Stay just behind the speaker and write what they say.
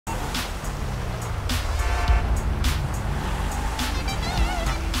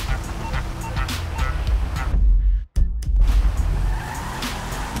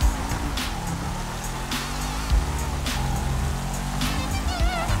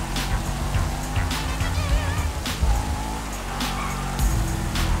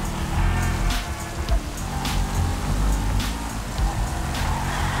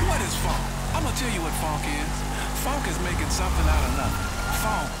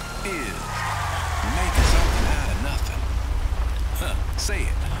is making something out of nothing. Huh, say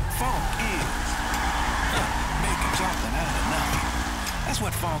it. Funk is making something out of nothing. That's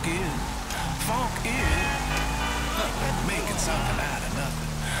what funk is. Funk is making something out of nothing.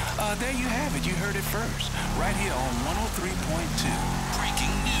 There you have it. You heard it first. Right here on 103.2.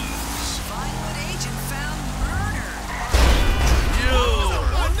 Breaking news. Vinewood agent found murder. You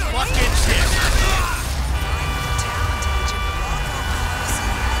fucking shit. Talent agent Rocco Pelosi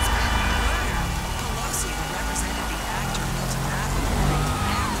has been murdered. Pelosi, who represented the actor Milton McAvoy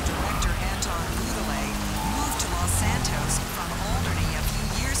and the director Anton Budele, moved to Los Santos from Alderney a few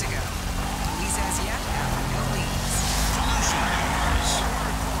years ago. Police as yet have no leads.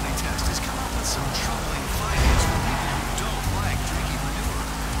 Water quality test has come up with some troubling findings for people who don't like drinking manure.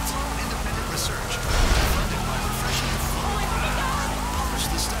 Flow Independent Research, funded by Refreshing Flow,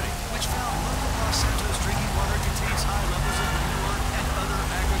 published the study, which found local Los Santos drinking water contains high levels of manure and other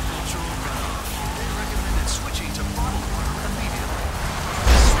agricultural runoff. They recommended switching to bottled water immediately.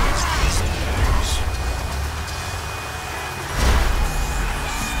 Switch these days.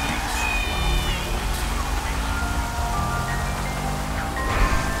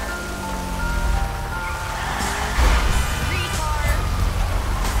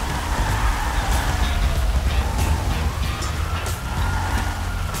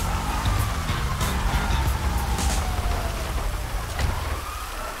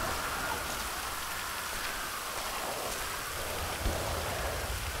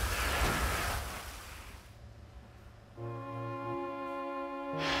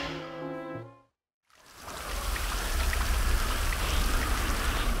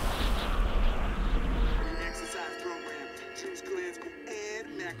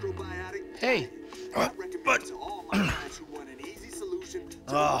 Hey.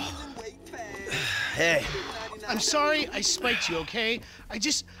 Hey. I'm sorry I spiked you, okay? I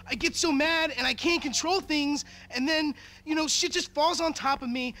get so mad and I can't control things, and then, you know, shit just falls on top of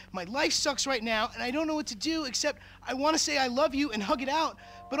me. My life sucks right now, and I don't know what to do except I want to say I love you and hug it out,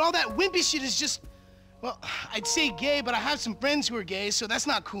 but all that wimpy shit is just, well, I'd say gay, but I have some friends who are gay, so that's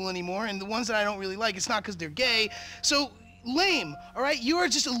not cool anymore, and the ones that I don't really like, it's not because they're gay, so lame, all right? You are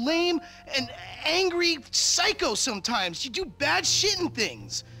just a lame and angry psycho sometimes. You do bad shit and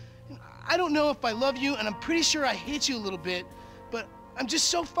things. I don't know if I love you, and I'm pretty sure I hate you a little bit, but I'm just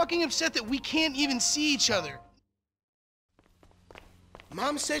so fucking upset that we can't even see each other.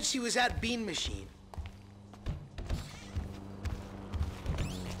 Mom said she was at Bean Machine.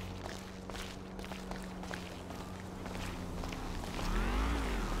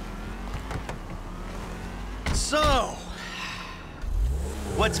 So,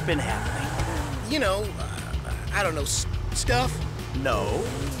 what's been happening? You know, I don't know, stuff? No,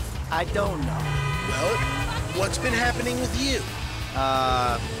 I don't know. Well, what's been happening with you?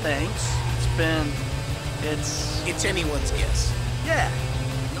 Thanks. It's anyone's guess. Yeah.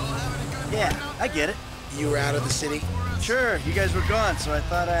 Yeah, I get it. You were out of the city? Sure, you guys were gone, so I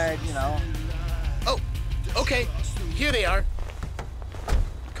thought I'd, you know. Oh, okay. Here they are.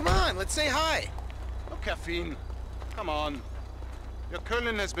 Come on, let's say hi. No caffeine. Come on. Your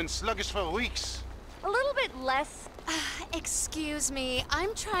curling has been sluggish for weeks. A little bit less. Excuse me,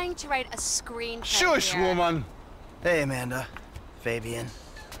 I'm trying to write a screenplay. Shush, here. woman. Hey, Amanda. Fabian.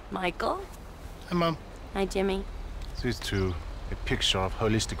 Michael? Hi, Mom. Hi, Jimmy. These two, a picture of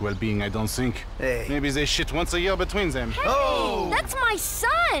holistic well-being, I don't think. Hey. Maybe they shit once a year between them. Hey, Oh! that's my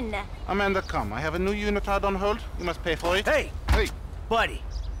son! Amanda, come. I have a new unitard on hold. You must pay for it. Hey! Hey! Buddy,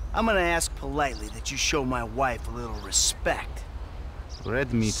 I'm gonna ask politely that you show my wife a little respect.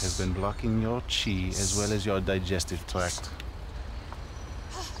 Red meat has been blocking your chi as well as your digestive tract.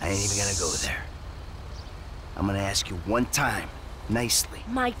 I ain't even gonna go there. I'm gonna ask you one time, nicely.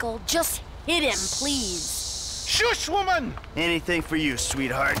 Michael, just hit him, please. Shush, woman! Anything for you,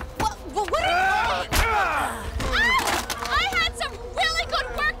 sweetheart. What are you doing? I had some really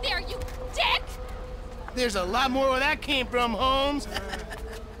good work there, you dick! There's a lot more where that came from, Holmes.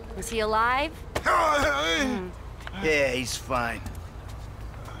 Is he alive? Yeah, he's fine.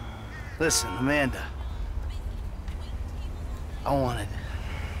 Listen, Amanda. I've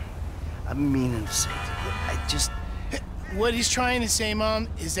been meaning to say to you, What he's trying to say, Mom,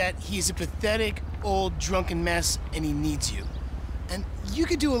 is that he's a pathetic, old, drunken mess, and he needs you. And you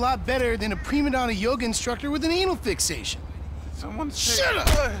could do a lot better than a prima donna yoga instructor with an anal fixation. Someone say... Shut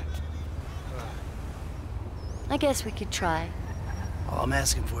up! I guess we could try. all I'm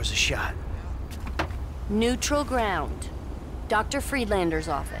asking for is a shot. Neutral ground. Dr. Friedlander's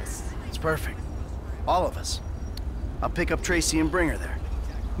office. It's perfect. All of us. I'll pick up Tracy and bring her there.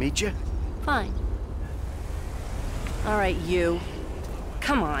 Meet you? Fine. All right, you.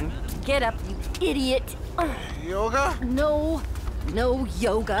 Come on, get up, you idiot. Yoga? No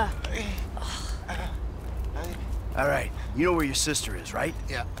yoga. All right, you know where your sister is, right?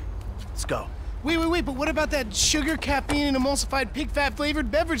 Yeah. Let's go. Wait, but what about that sugar, caffeine, and emulsified pig fat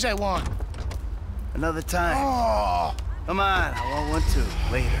flavored beverage I want? Another time. Oh, Come on, I want one too.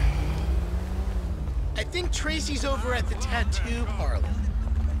 Later. I think Tracy's over at the tattoo parlor.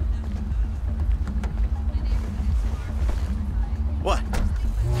 What?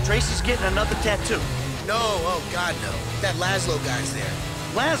 Tracy's getting another tattoo. No, oh God, no. That Lazoo guy's there.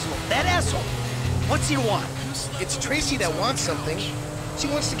 Lazlo, that asshole. What's he want? It's Tracy that wants something. She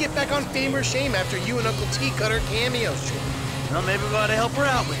wants to get back on Fame or Shame after you and Uncle T cut her cameo short. Well, maybe we ought to help her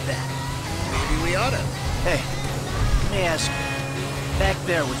out with that. Maybe we oughta. Hey, let me ask you. Back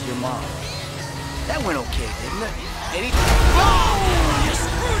there with your mom. That went okay, didn't it? Anything... Oh! You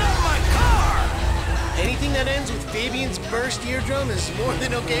screwed up my car! Anything that ends with Fabian's burst eardrum is more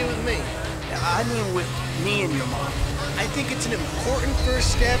than okay with me. I mean with me and your mom. I think it's an important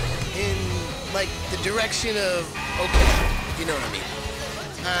first step in, like, the direction of okay, if you know what I mean.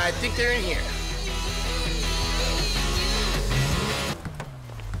 I think they're in here.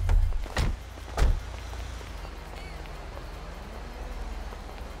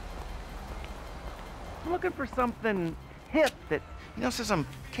 I'm looking for something hip that, says I'm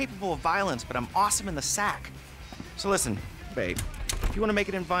capable of violence, but I'm awesome in the sack. So listen, babe, if you want to make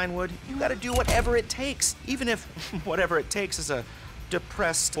it in Vinewood, you gotta do whatever it takes. Even if whatever it takes is a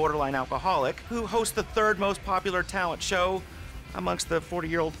depressed, borderline alcoholic who hosts the 3rd most popular talent show amongst the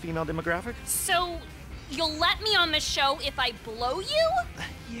 40-year-old female demographic. So, you'll let me on the show if I blow you?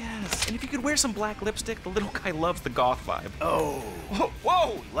 Yes, and if you could wear some black lipstick, the little guy loves the goth vibe. Oh.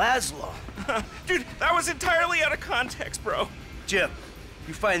 Whoa! Lazlo. Dude, that was entirely out of context, bro. Jim,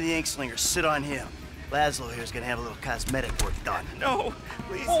 you find the ink slinger, sit on him. Lazlo here's gonna have a little cosmetic work done. No,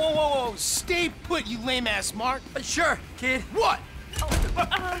 please. Whoa. Stay put, you lame-ass Mark. Sure, kid. What?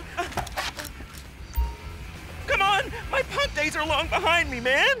 Come on! My punt days are long behind me,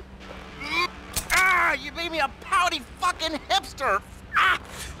 man! You made me a pouty fucking hipster!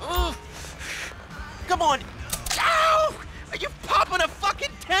 Come on! Ow! Are you popping a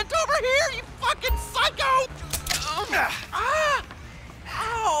fucking tent over here, you fucking psycho?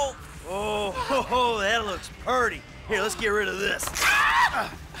 Ow! Oh, that looks purty. Here, let's get rid of this.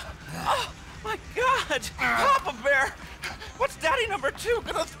 Oh, my God! Papa Bear! What's Daddy number 2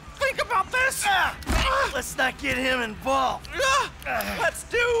 gonna think about this? Let's not get him involved. Let's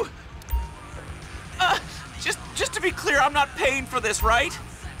do... Just to be clear, I'm not paying for this, right?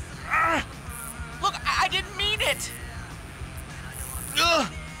 Look, I didn't mean it!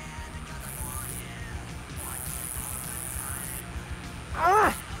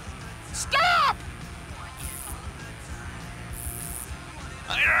 Stop!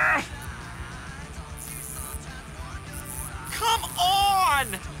 Come on!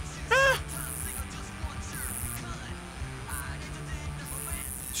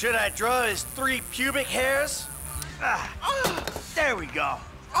 Should I draw his 3 pubic hairs? There we go.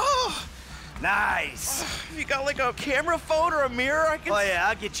 Oh! Nice. You got like a camera phone or a mirror I can... Oh yeah,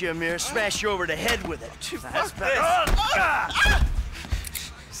 I'll get you a mirror, smash you over the head with it. Fuck better.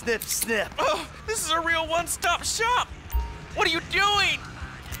 Snip, snip. Oh, this is a real one-stop shop. What are you doing?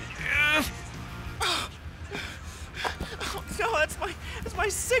 Oh, no, that's my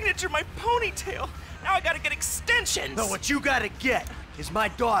signature, my ponytail. Now I gotta get extensions. No, what you gotta get is my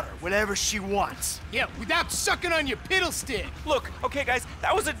daughter, whatever she wants. Yeah, without sucking on your piddle stick. Look, okay, guys,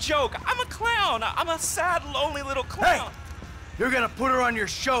 that was a joke. I'm a clown. I'm a sad, lonely little clown. Hey, you're gonna put her on your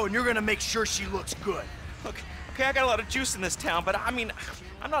show and you're gonna make sure she looks good. Look, okay, I got a lot of juice in this town, but I mean,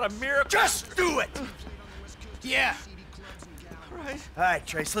 I'm not a miracle. Just do it! Yeah. All right,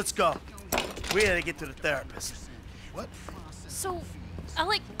 Trace, let's go. We gotta get to the therapist. What? So,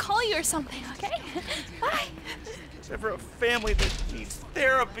 I'll, call you or something, okay? Bye. There's ever a family that needs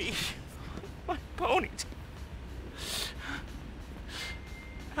therapy. My ponytail.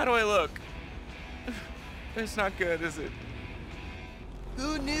 How do I look? It's not good, is it?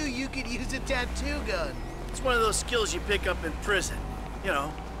 Who knew you could use a tattoo gun? It's one of those skills you pick up in prison. You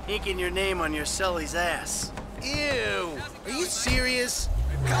know, inking your name on your cellie's ass. Ew. Are you serious?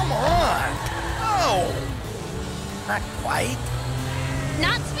 Come on. No. Not quite.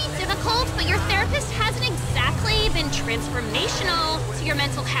 Not to be difficult, but your therapist hasn't exactly been transformational to your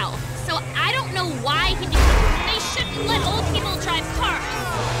mental health. So I don't know why he'd be... They shouldn't let old people drive cars.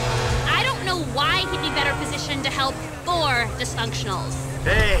 I don't know why he'd be better positioned to help 4 dysfunctionals.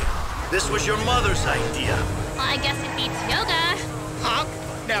 Hey, this was your mother's idea. Well, I guess it beats yoga. Huh?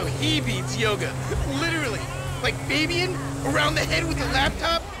 Now he beats yoga. Literally. Like Fabian Around the head with the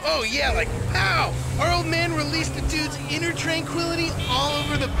laptop? Oh yeah, like pow! Our old man released the dude's inner tranquility all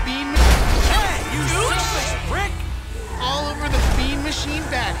over the bean machine. Hey, you selfish prick! All over the bean machine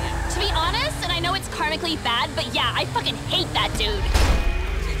bathroom. To be honest, and I know it's karmically bad, but yeah, I fucking hate that dude.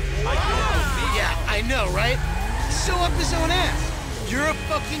 Yeah, I know, right? Sew up his own ass. You're a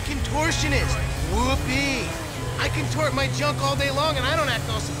fucking contortionist. Whoopee. I contort my junk all day long and I don't act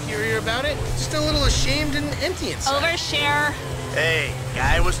all superior about it. Just a little ashamed and empty inside. Overshare. Hey,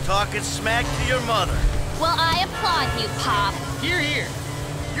 guy was talking smack to your mother. Well, I applaud you, Pop. Here.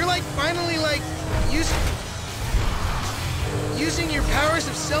 You're like finally like using your powers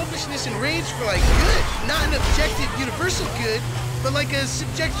of selfishness and rage for like good. Not an objective universal good, but like a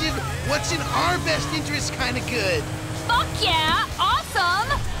subjective what's in our best interest kind of good. Fuck yeah!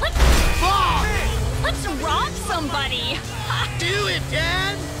 Awesome! Let's rob somebody! Do it,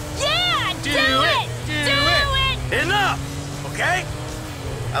 Dad! Yeah! Do it! Do it! Enough, okay?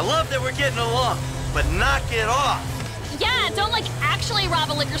 I love that we're getting along, but knock it off. Yeah, don't like actually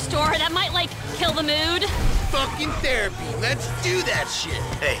rob a liquor store. That might like kill the mood. Fucking therapy. Let's do that shit.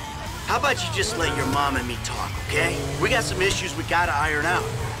 Hey, how about you just let your mom and me talk, okay? We got some issues we gotta iron out.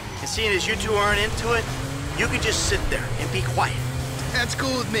 And seeing as you two aren't into it, you can just sit there and be quiet. That's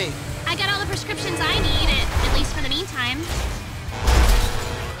cool with me. I got all the prescriptions I need, at least for the meantime.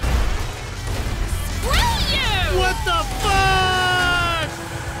 Screw you! What the fuck?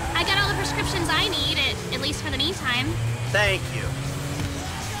 I got all the prescriptions I need, at least for the meantime. Thank you.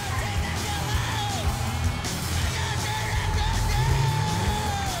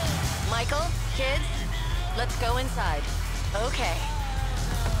 Michael, kids, let's go inside. Okay.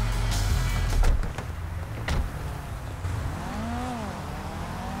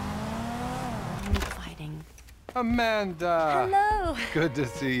 Fighting. Amanda! Hello! Good to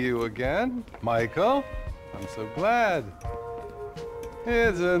see you again. Michael, I'm so glad.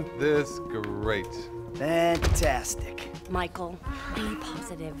 Isn't this great? Fantastic. Michael, be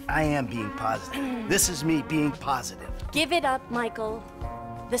positive. I am being positive. This is me being positive. Give it up, Michael.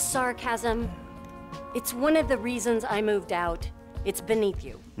 The sarcasm, it's one of the reasons I moved out. It's beneath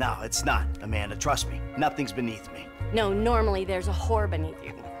you. No, it's not, Amanda. Trust me. Nothing's beneath me. No, normally there's a whore beneath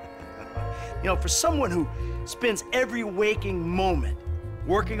you. You know, for someone who spends every waking moment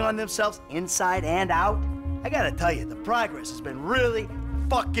working on themselves inside and out, I gotta tell you, the progress has been really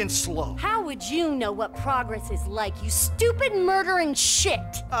fucking slow. How would you know what progress is like, you stupid murdering shit?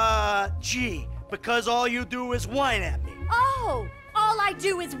 Gee, because all you do is whine at me. Oh, all I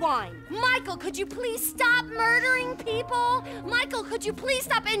do is whine. Michael, could you please stop murdering people? Michael, could you please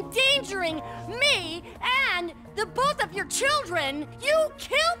stop endangering me and the both of your children? You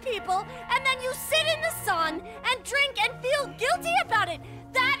kill people and then you sit in the sun and drink and feel guilty about it.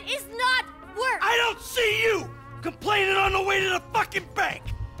 That is not work. I don't see you complaining on the way to the fucking bank.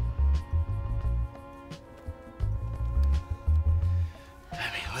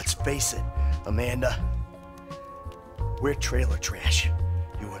 I mean, let's face it, Amanda. We're trailer trash,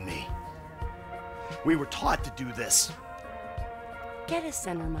 you and me. We were taught to do this. Get a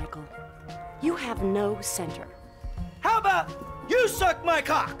center, Michael. You have no center. How about you suck my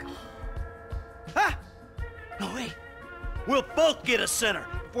cock? Huh? No, wait. We'll both get a center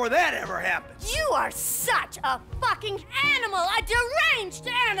before that ever happens. You are such a fucking animal, a deranged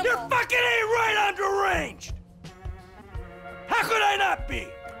animal. You're fucking right on deranged. How could I not be?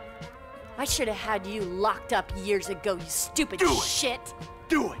 I should have had you locked up years ago, you stupid shit.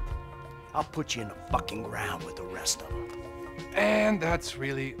 Do it. I'll put you in the fucking ground with the rest of them. And that's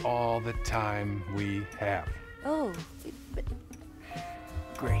really all the time we have. Oh, but...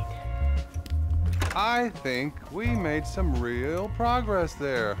 Great. I think we made some real progress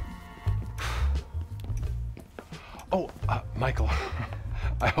there. Oh, Michael,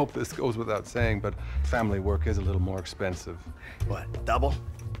 I hope this goes without saying, but family work is a little more expensive. What, double?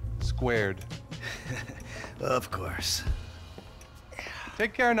 Squared. Of course.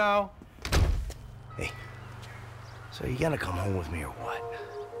 Take care now. Hey, so you gonna come home with me or what?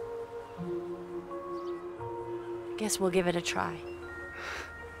 Guess we'll give it a try.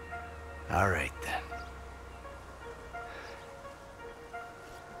 All right, then.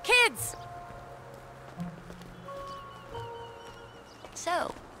 Kids!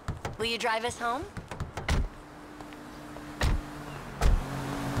 So, will you drive us home?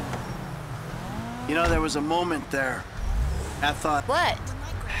 You know, there was a moment there. I thought... What?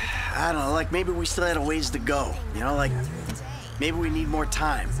 I don't know, like maybe we still had a ways to go. You know, like maybe we need more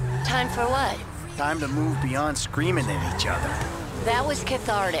time. Time for what? Time to move beyond screaming at each other. That was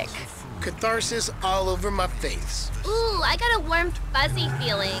cathartic. catharsis all over my face. Ooh, I got a warm, fuzzy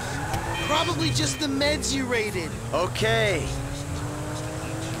feeling. Probably just the meds you raided. Okay.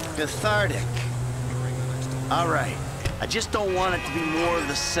 Cathartic. All right. I just don't want it to be more of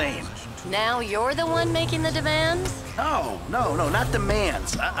the same. Now you're the one making the demands? No, not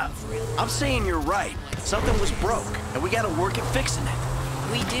demands. I'm saying you're right. Something was broke, and we gotta work at fixing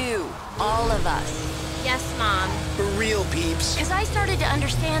it. We do. All of us. Yes, Mom. For real, peeps. Because I started to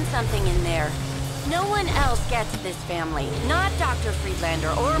understand something in there. No one else gets this family. Not Dr.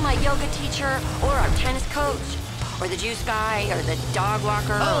 Friedlander, or my yoga teacher, or our tennis coach, or the juice guy, or the dog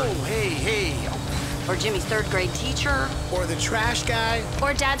walker. Oh, hey. Or Jimmy's third grade teacher. Or the trash guy.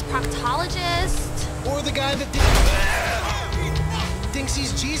 Or Dad's proctologist. Or the guy that thinks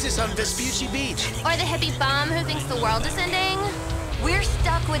he's Jesus on Vespucci Beach. Or the hippie bum who thinks the world is ending. We're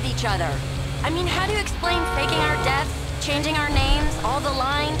stuck with each other. I mean, how do you explain faking our deaths, changing our names, all the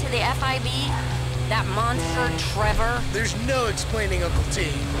lying to the FIB? That monster, Trevor? There's no explaining Uncle T.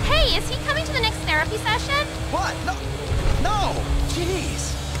 Hey, is he coming to the next therapy session? What? No!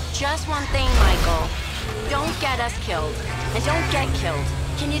 Jeez! Just one thing, Michael. Don't get us killed. And don't get killed.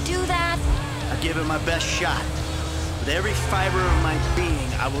 Can you do that? I'll give it my best shot. With every fiber of my being,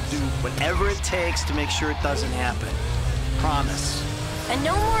 I will do whatever it takes to make sure it doesn't happen. Promise. And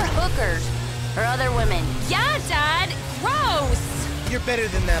no more hookers or other women. Yeah, Dad. Gross. You're better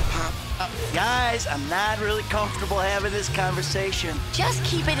than that, Pop. Guys, I'm not really comfortable having this conversation. Just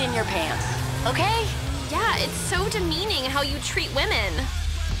keep it in your pants, okay? Yeah, it's so demeaning how you treat women.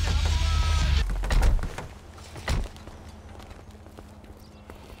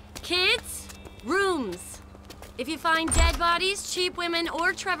 Kids, rooms. If you find dead bodies, cheap women,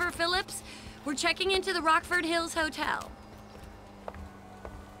 or Trevor Phillips, we're checking into the Rockford Hills Hotel.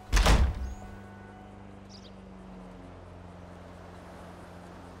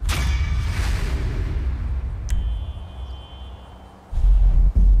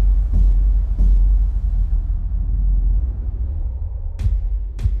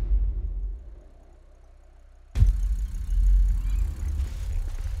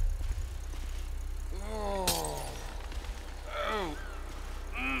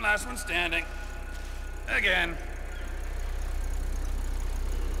 Last one standing. Again.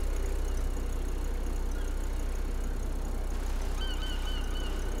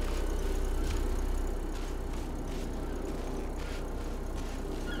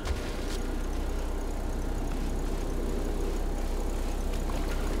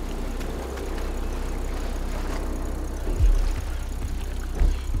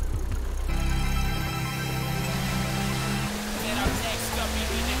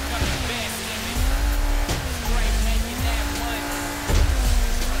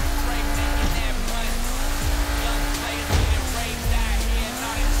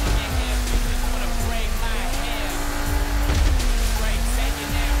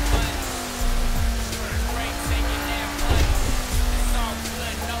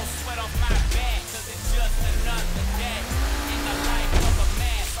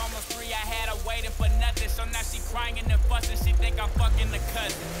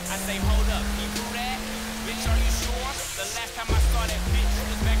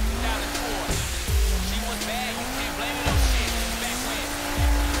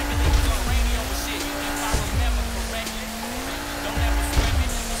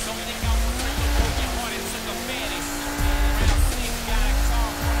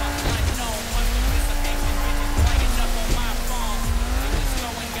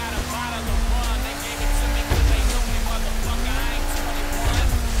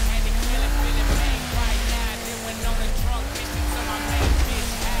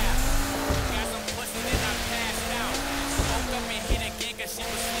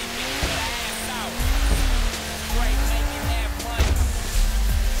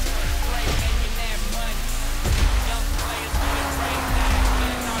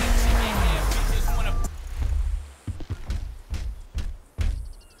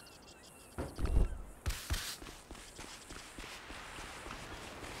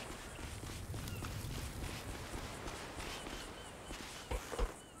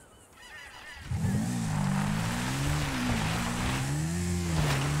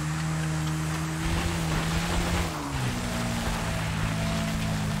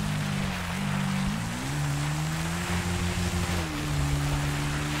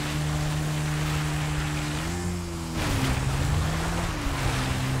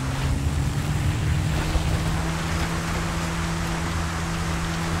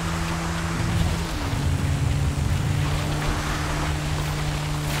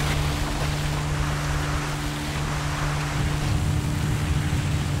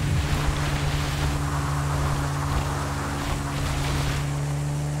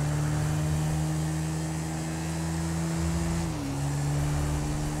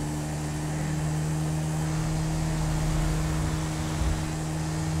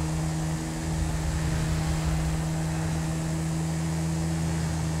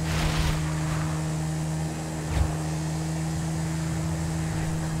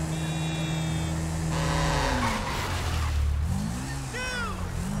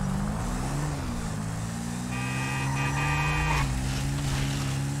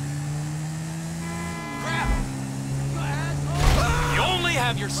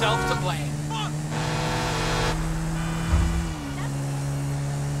 have yourself to blame.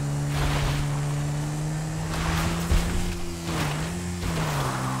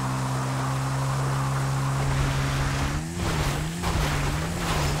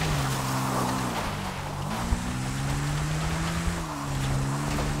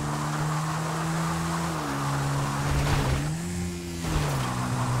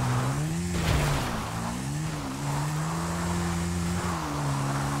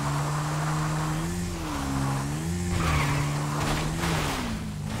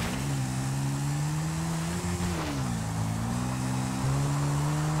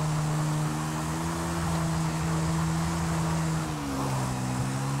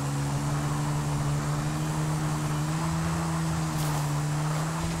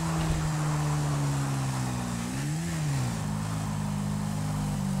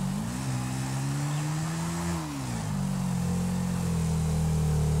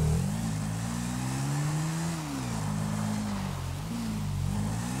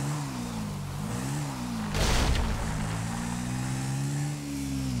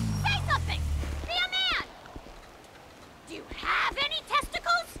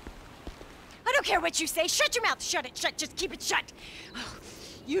 What you say. Shut your mouth. Shut it. Shut. Just keep it shut. Oh,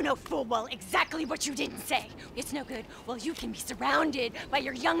 you know full well exactly what you didn't say. It's no good. Well, you can be surrounded by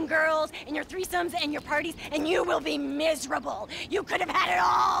your young girls and your threesomes and your parties, and you will be miserable. You could have had it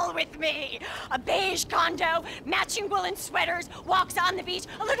all with me. A beige condo, matching woolen sweaters, walks on the beach,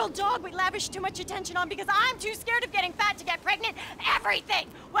 a little dog we lavish too much attention on because I'm too scared of getting fat to get pregnant. Everything.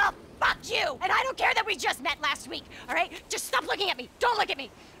 Well, fuck you. And I don't care that we just met last week, all right? Just stop looking at me. Don't look at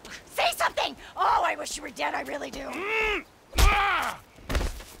me. Say something! Oh, I wish you were dead, I really do. Oh,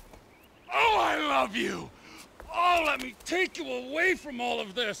 I love you! Oh, let me take you away from all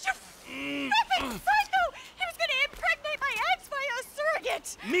of this. You freaking psycho! He was gonna impregnate my ex by a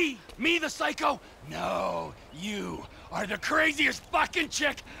surrogate! Me the psycho? No, you are the craziest fucking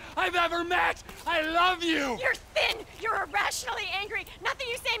chick I've ever met! I love you! You're thin! You're irrationally angry! Nothing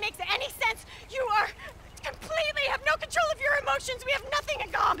you say makes any sense! You are... completely have no control of your emotions. We have nothing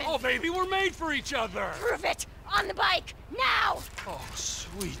in common. Oh, baby, we're made for each other. Prove it. On the bike. Now. Oh,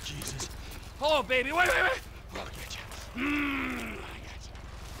 sweet Jesus. Oh, baby, wait. I'll get you. I got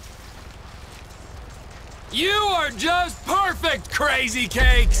you. You are just perfect, Crazy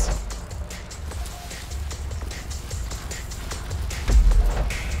Cakes.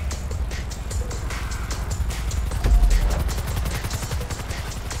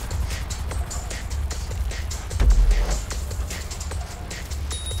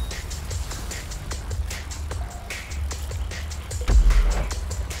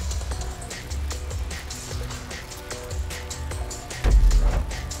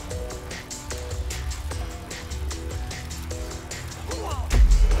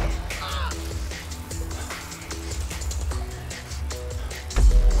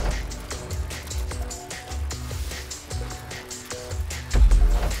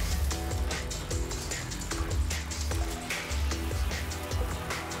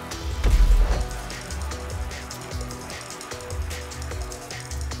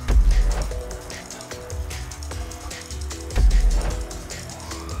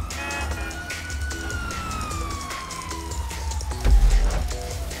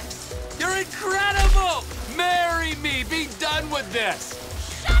 This.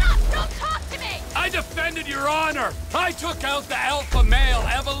 Shut up! Don't talk to me! I defended your honor! I took out the alpha male.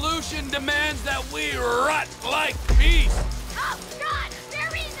 Evolution demands that we rut like beasts! Oh, God!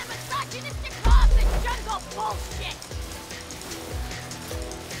 Bury the misogynistic law of the jungle bullshit!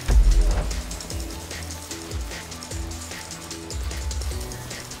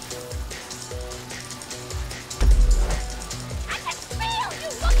 I can feel you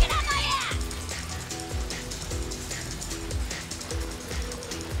looking at my ass!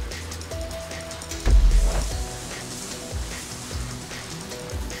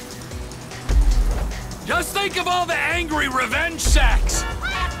 Just think of all the angry revenge sex!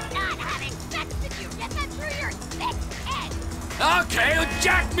 I am not having sex with you! Get that through your thick head! Okay, well,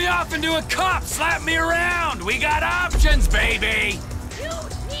 jack me off into a cup, slap me around! We got options, baby! You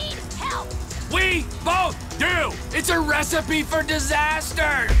need help! We both do! It's a recipe for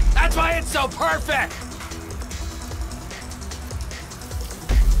disaster! That's why it's so perfect!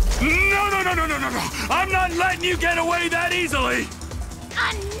 No! I'm not letting you get away that easily!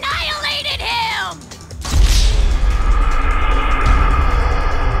 Annihilated him!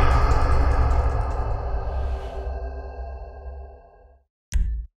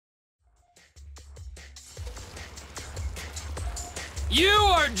 You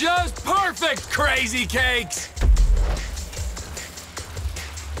are just perfect, Crazy Cakes!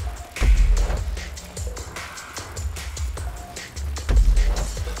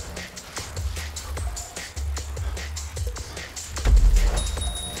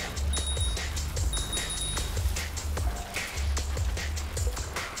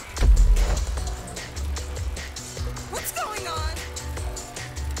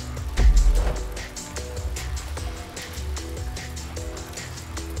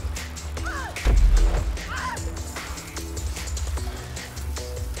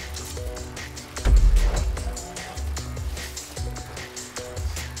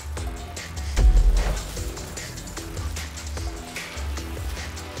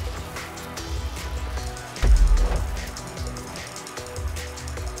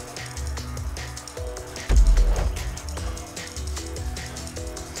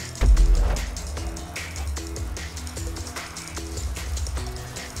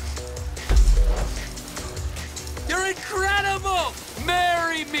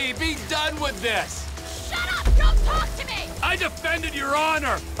 me! Be done with this! Shut up! Don't talk to me! I defended your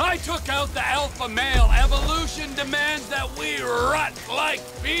honor! I took out the alpha male. Evolution demands that we rut like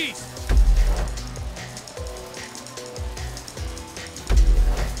beasts!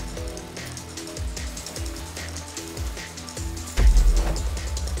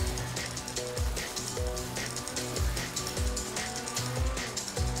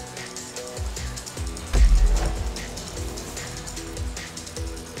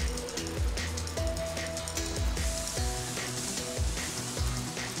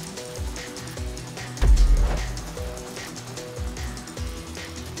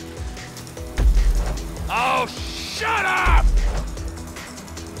 Oh, shut up!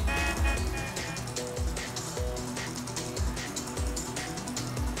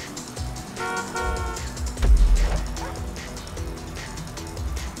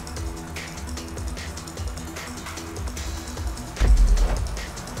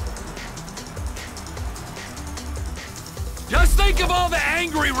 Just think of all the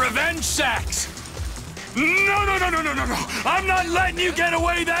angry revenge sacks! No! I'm not letting you get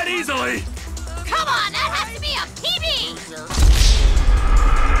away that easily! Come on, that has to be a PB!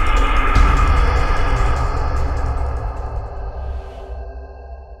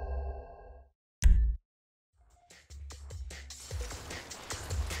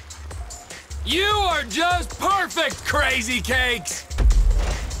 You are just perfect, Crazy Cakes!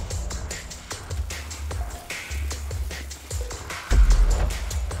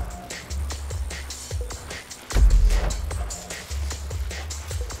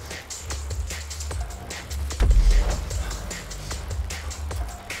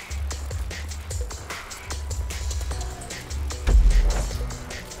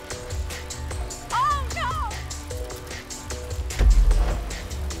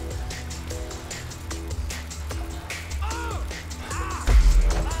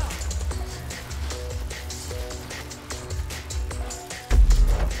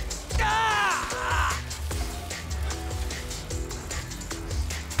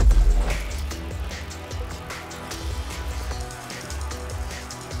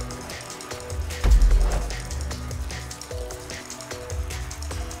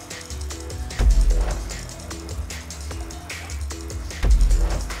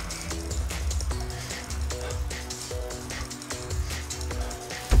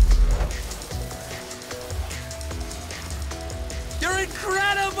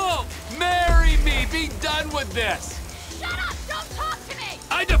 Incredible! Marry me! Be done with this! Shut up! Don't talk to me!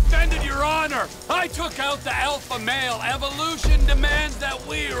 I defended your honor! I took out the alpha male. Evolution demands that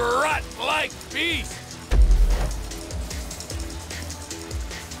we rut like beasts!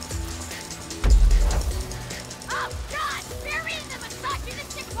 Oh, God! Bury the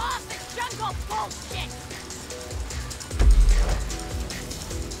misogynistic law of the jungle bullshit!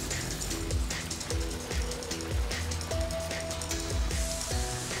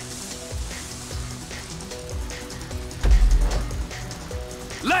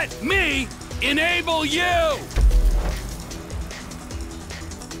 Let me enable you!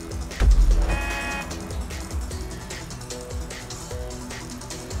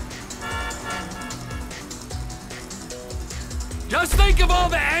 Just think of all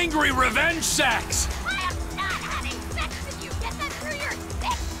the angry revenge sacks! I am not having sex with you! Get that through your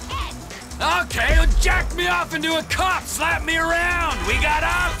thick head! Okay, well, jack me off into a cop, slap me around! We got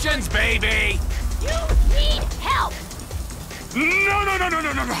options, baby! You need help! No!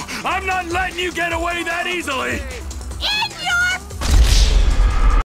 I'm not letting you get away that easily!